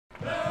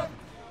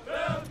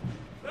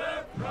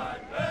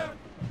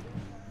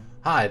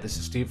Hi, this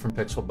is Steve from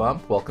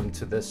PixelBump. Welcome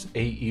to this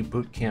AE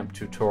Bootcamp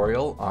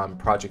tutorial on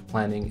project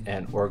planning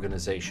and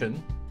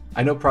organization.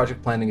 I know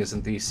project planning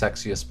isn't the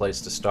sexiest place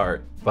to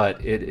start,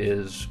 but it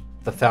is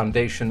the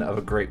foundation of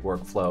a great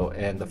workflow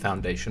and the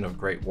foundation of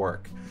great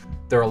work.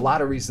 There are a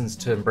lot of reasons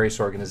to embrace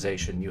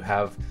organization. You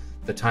have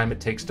the time it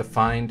takes to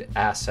find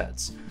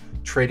assets,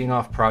 trading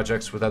off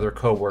projects with other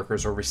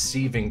coworkers, or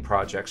receiving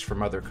projects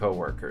from other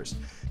coworkers.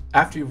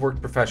 After you've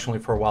worked professionally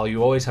for a while,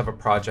 you always have a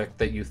project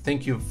that you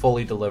think you've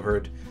fully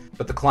delivered,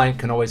 but the client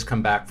can always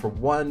come back for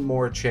one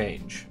more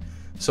change.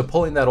 So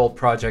pulling that old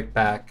project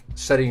back,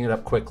 setting it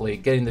up quickly,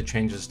 getting the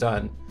changes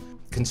done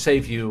can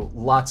save you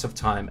lots of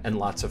time and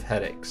lots of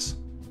headaches.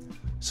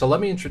 So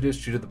let me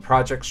introduce you to the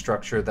project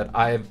structure that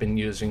I have been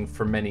using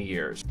for many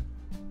years.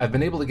 I've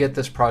been able to get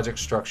this project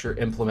structure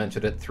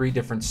implemented at 3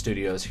 different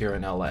studios here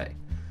in LA.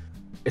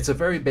 It's a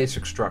very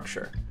basic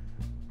structure.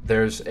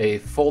 There's a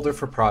folder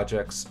for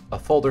projects, a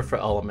folder for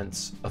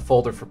elements, a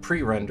folder for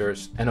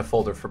pre-renders, and a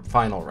folder for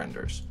final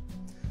renders.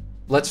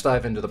 Let's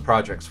dive into the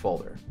projects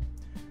folder.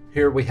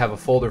 Here we have a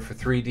folder for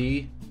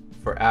 3D,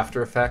 for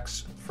After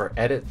Effects, for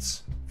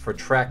edits, for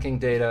tracking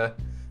data,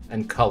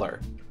 and color.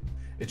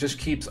 It just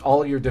keeps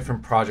all your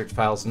different project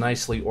files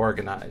nicely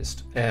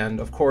organized. And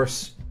of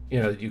course,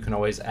 you can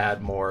always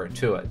add more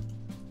to it.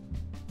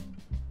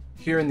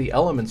 Here in the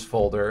Elements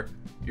folder,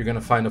 you're going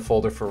to find a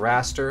folder for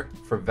raster,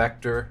 for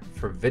vector,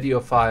 for video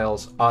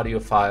files, audio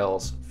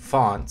files,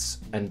 fonts,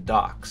 and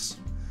docs.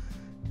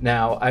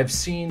 Now, I've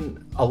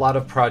seen a lot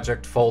of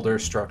project folder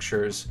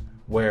structures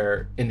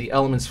where in the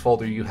Elements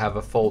folder you have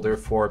a folder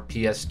for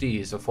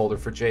PSDs, a folder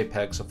for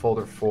JPEGs, a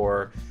folder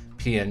for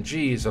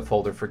PNGs, a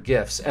folder for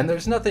GIFs, and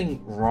there's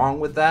nothing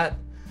wrong with that,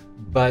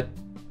 but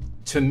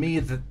to me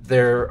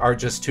there are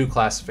just 2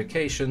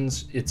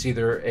 classifications. It's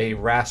either a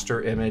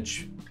raster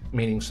image,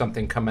 meaning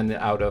something coming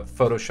out of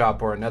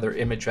Photoshop or another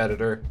image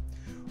editor,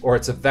 or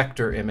it's a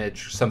vector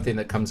image, something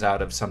that comes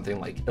out of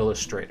something like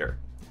Illustrator.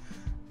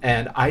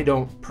 And I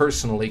don't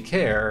personally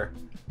care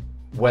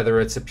whether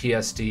it's a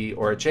PSD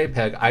or a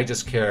JPEG, I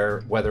just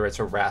care whether it's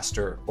a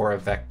raster or a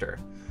vector.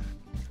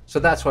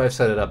 So that's why I've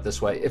set it up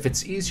this way. If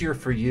it's easier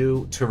for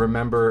you to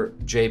remember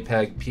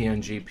JPEG,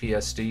 PNG,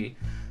 PSD,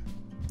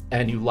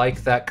 and you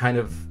like that kind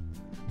of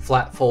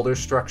flat folder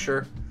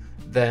structure,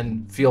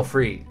 then feel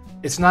free.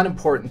 It's not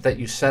important that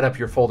you set up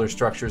your folder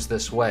structures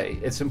this way.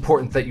 It's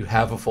important that you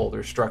have a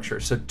folder structure,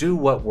 so do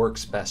what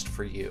works best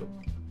for you.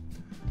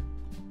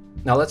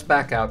 Now let's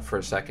back out for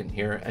a second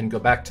here and go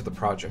back to the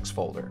projects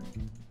folder.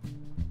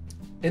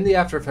 In the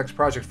After Effects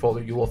project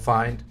folder, you will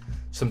find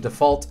some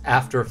default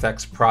After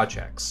Effects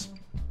projects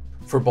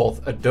for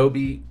both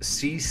Adobe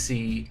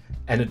CC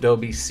and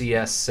Adobe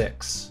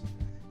CS6.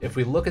 If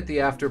we look at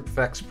the After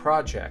Effects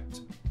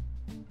project,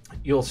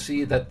 you'll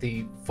see that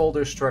the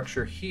folder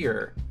structure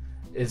here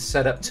is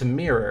set up to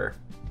mirror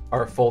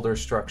our folder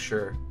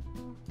structure.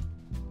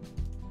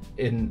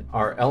 In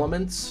our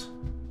elements,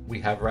 we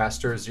have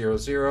raster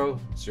 00,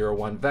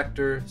 01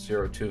 vector,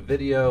 02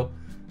 video,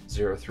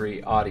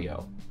 03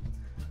 audio.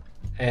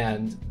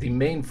 And the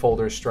main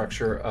folder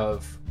structure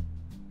of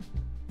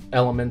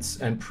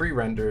elements and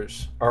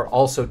pre-renders are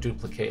also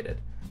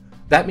duplicated.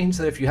 That means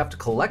that if you have to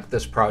collect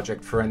this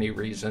project for any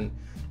reason,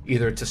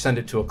 either to send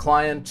it to a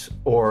client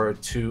or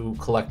to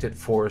collect it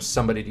for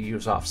somebody to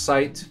use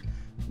off-site,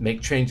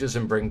 make changes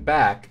and bring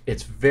back,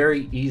 it's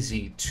very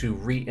easy to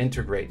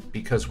reintegrate,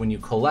 because when you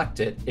collect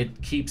it, it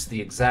keeps the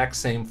exact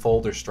same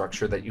folder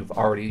structure that you've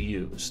already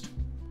used.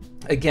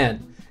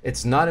 Again,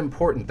 it's not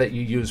important that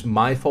you use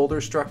my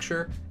folder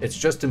structure, it's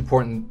just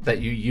important that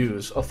you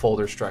use a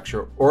folder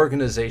structure.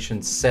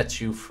 Organization sets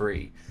you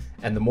free,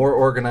 and the more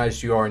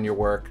organized you are in your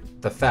work,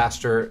 the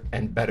faster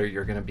and better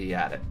you're going to be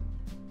at it.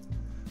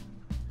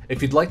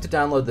 If you'd like to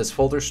download this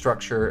folder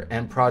structure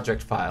and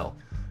project file,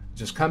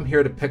 just come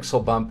here to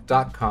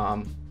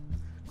pixelbump.com,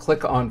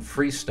 click on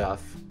Free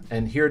Stuff,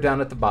 and here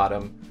down at the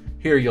bottom,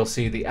 here you'll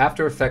see the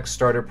After Effects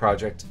Starter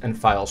Project and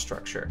File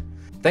Structure.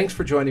 Thanks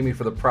for joining me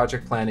for the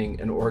project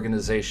planning and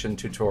organization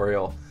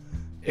tutorial.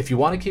 If you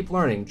want to keep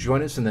learning,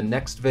 join us in the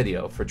next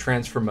video for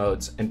transfer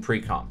modes and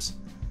pre-comps.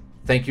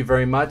 Thank you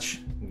very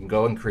much, and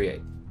go and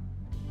create.